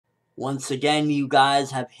Once again, you guys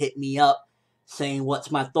have hit me up saying what's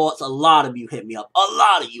my thoughts. A lot of you hit me up. A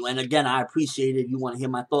lot of you. And again, I appreciate it. You want to hear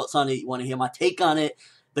my thoughts on it. You want to hear my take on it.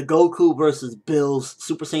 The Goku versus Bills,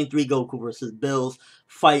 Super Saiyan 3 Goku versus Bills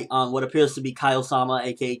fight on what appears to be Kaiosama,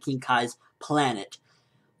 aka King Kai's planet.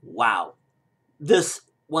 Wow. This,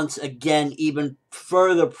 once again, even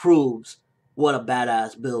further proves what a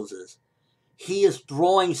badass Bills is. He is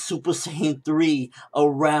throwing Super Saiyan 3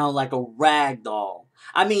 around like a rag doll.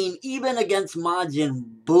 I mean, even against Majin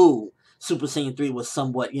Buu, Super Saiyan 3 was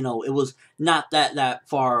somewhat, it was not that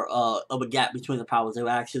far of a gap between the powers. They were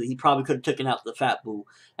actually, he probably could have taken out the Fat Buu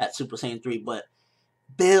at Super Saiyan 3, but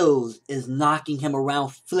Bills is knocking him around,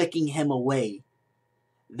 flicking him away.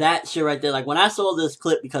 That shit right there, like when I saw this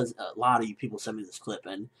clip, because a lot of you people sent me this clip,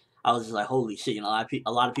 and I was just like, holy shit, a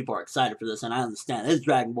lot of people are excited for this, and I understand. It's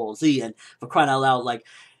Dragon Ball Z, and for crying out loud, like,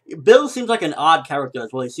 Bill seems like an odd character as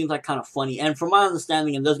well. He seems like kind of funny, and from my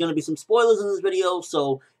understanding, and there's going to be some spoilers in this video,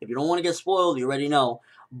 so if you don't want to get spoiled, you already know,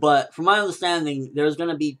 but from my understanding, there's going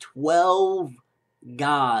to be 12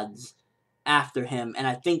 gods after him, and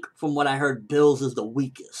I think from what I heard, Bill's is the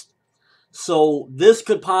weakest. So this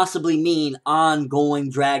could possibly mean ongoing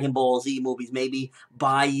Dragon Ball Z movies, maybe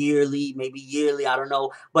bi-yearly, maybe yearly, I don't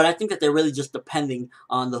know. But I think that they're really just depending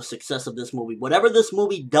on the success of this movie. Whatever this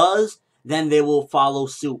movie does, then they will follow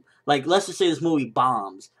suit. Like, let's just say this movie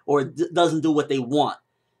bombs or doesn't do what they want.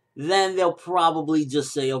 Then they'll probably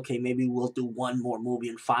just say, okay, maybe we'll do one more movie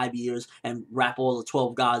in 5 years and wrap all the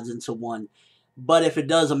 12 gods into one. But if it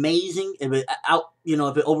does amazing, if it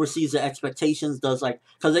if it oversees the expectations, does like,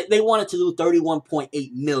 because they wanted to do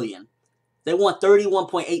 $31.8 million. They want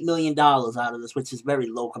 $31.8 million out of this, which is very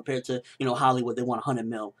low compared to, Hollywood. They want $100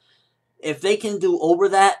 million. If they can do over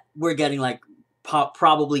that, we're getting like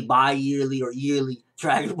probably bi-yearly or yearly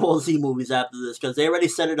Dragon Ball Z movies after this, because they already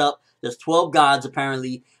set it up. There's 12 gods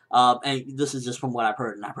apparently, and this is just from what I've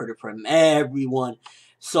heard, and I've heard it from everyone.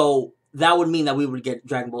 So that would mean that we would get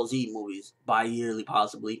Dragon Ball Z movies bi-yearly,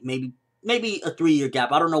 possibly. Maybe a 3-year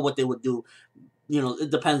gap. I don't know what they would do. It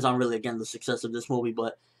depends on really, again, the success of this movie,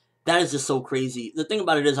 but that is just so crazy. The thing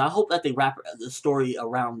about it is, I hope that they wrap the story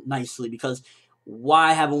around nicely, because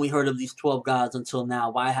why haven't we heard of these 12 gods until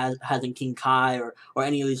now? Why hasn't King Kai or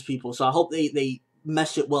any of these people? So I hope they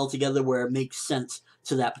mesh it well together where it makes sense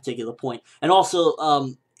to that particular point. And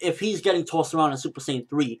also, if he's getting tossed around in Super Saiyan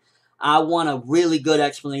 3, I want a really good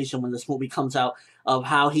explanation when this movie comes out of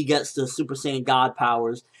how he gets the Super Saiyan God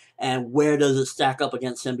powers and where does it stack up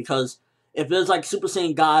against him. Because if there's like Super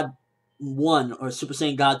Saiyan God 1 or Super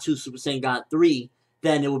Saiyan God 2, Super Saiyan God 3,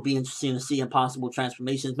 then it would be interesting to see impossible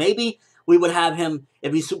transformations. Maybe we would have him,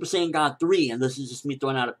 if he's Super Saiyan God 3, and this is just me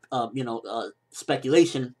throwing out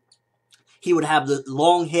speculation, he would have the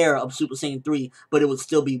long hair of Super Saiyan 3, but it would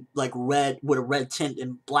still be like red, with a red tint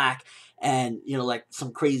and black, and, like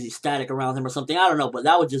some crazy static around him or something. I don't know, but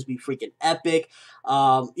that would just be freaking epic.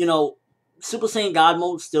 Super Saiyan God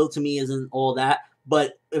mode still, to me, isn't all that.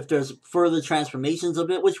 But if there's further transformations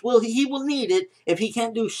of it, which he will need it if he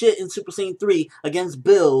can't do shit in Super Saiyan 3 against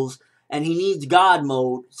Bills, and he needs God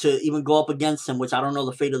mode to even go up against him, which I don't know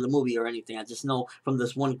the fate of the movie or anything. I just know from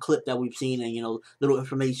this one clip that we've seen and, little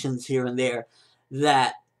informations here and there,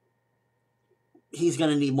 that he's going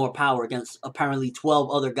to need more power against apparently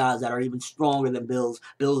 12 other guys that are even stronger than Bills.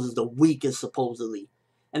 Bills is the weakest, supposedly.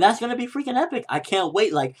 And that's going to be freaking epic. I can't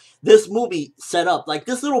wait. Like, this movie set up, like,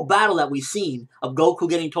 this little battle that we've seen of Goku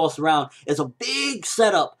getting tossed around is a big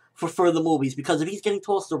setup for further movies. Because if he's getting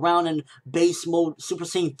tossed around in base mode Super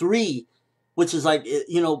Saiyan 3, which is like,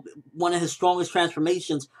 one of his strongest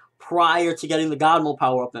transformations prior to getting the God mode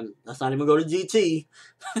power up, and let's not even go to GT,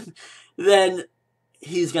 then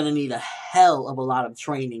he's going to need a hell of a lot of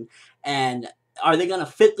training. And are they going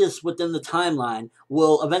to fit this within the timeline?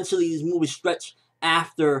 Will eventually these movies stretch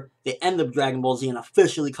after the end of Dragon Ball Z and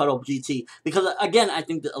officially cut off GT? Because, again, I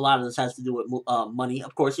think that a lot of this has to do with money.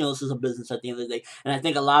 Of course, this is a business at the end of the day. And I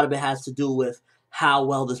think a lot of it has to do with how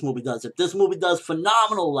well this movie does. If this movie does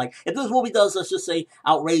phenomenal, like, if this movie does, let's just say,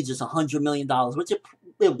 outrageous, $100 million, which it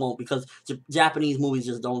won't, because Japanese movies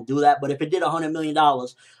just don't do that. But if it did $100 million,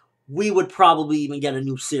 we would probably even get a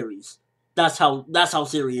new series. That's how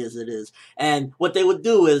serious it is. And what they would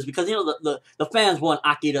do is, because, the fans want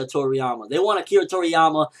Akira Toriyama. They want Akira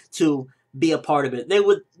Toriyama to be a part of it. They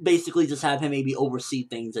would basically just have him maybe oversee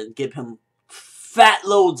things and give him fat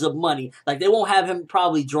loads of money. Like, they won't have him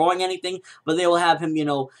probably drawing anything, but they will have him,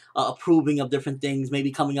 approving of different things,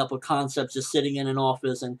 maybe coming up with concepts, just sitting in an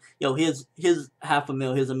office, and, here's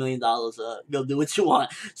 $500,000, here's $1,000,000, go do what you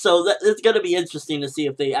want. So it's going to be interesting to see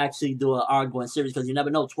if they actually do an ongoing series, because you never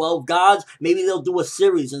know. 12 Gods, maybe they'll do a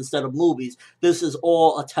series instead of movies. This is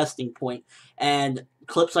all a testing point, and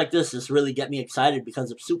clips like this just really get me excited,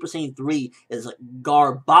 because if Super Saiyan 3 is like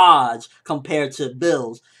garbage compared to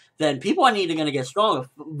Bills, then people are needing to get stronger.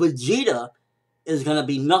 Vegeta is going to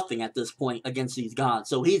be nothing at this point against these gods,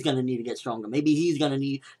 so he's going to need to get stronger. Maybe he's going to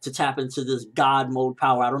need to tap into this god mode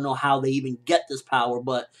power. I don't know how they even get this power,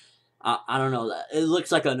 but I don't know. It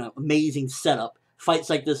looks like an amazing setup.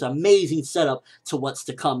 Fights like this, amazing setup to what's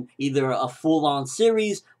to come. Either a full-on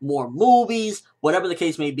series, more movies, whatever the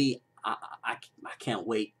case may be. I can't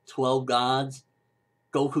wait. 12 Gods.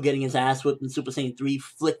 Goku getting his ass whipped in Super Saiyan 3,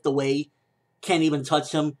 flicked away. Can't even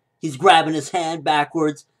touch him. He's grabbing his hand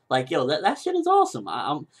backwards. Like, yo, that shit is awesome.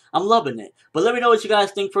 I'm loving it. But let me know what you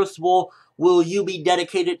guys think. First of all, will you be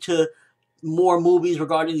dedicated to more movies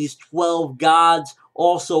regarding these 12 gods?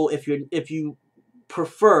 Also, if you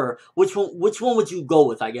prefer, which one would you go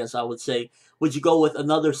with? I guess I would say, would you go with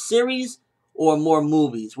another series or more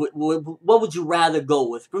movies? What would you rather go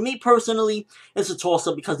with? For me personally, it's a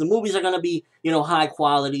toss-up, because the movies are going to be, high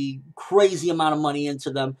quality, crazy amount of money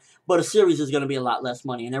into them, but a series is going to be a lot less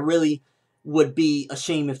money, and it really would be a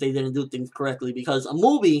shame if they didn't do things correctly, because a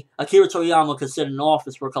movie, Akira Toriyama could sit in an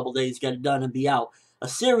office for a couple days, get it done, and be out. A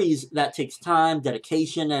series, that takes time,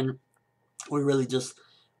 dedication, and we really just...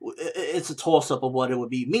 it's a toss-up of what it would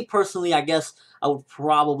be. Me personally, I guess I would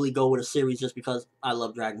probably go with a series, just because I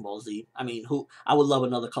love Dragon Ball Z. I mean, I would love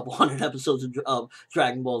another couple hundred episodes of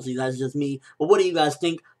Dragon Ball Z. That's just me. But what do you guys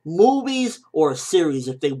think? Movies or a series,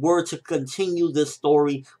 if they were to continue this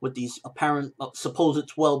story with these apparent, supposed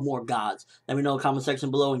 12 more gods? Let me know in the comment section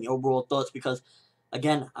below and your overall thoughts, because,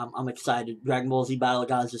 again, I'm excited. Dragon Ball Z Battle of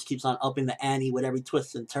Gods just keeps on upping the ante with every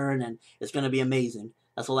twist and turn, and it's going to be amazing.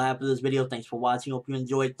 That's all I have for this video. Thanks for watching. Hope you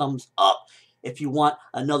enjoyed. Thumbs up if you want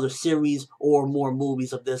another series or more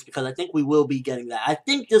movies of this, because I think we will be getting that. I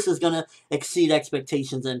think this is going to exceed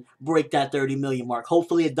expectations and break that 30 million mark.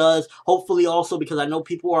 Hopefully it does. Hopefully also, because I know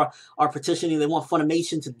people are petitioning. They want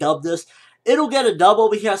Funimation to dub this. It'll get a dub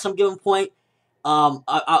over here at some given point.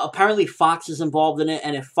 Apparently Fox is involved in it,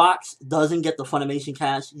 and if Fox doesn't get the Funimation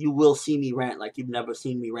cast, you will see me rant like you've never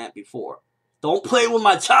seen me rant before. Don't play with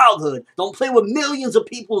my childhood. Don't play with millions of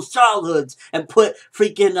people's childhoods and put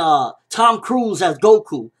freaking Tom Cruise as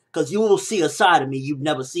Goku, because you will see a side of me you've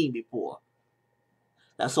never seen before.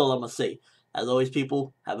 That's all I'm going to say. As always,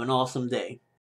 people, have an awesome day.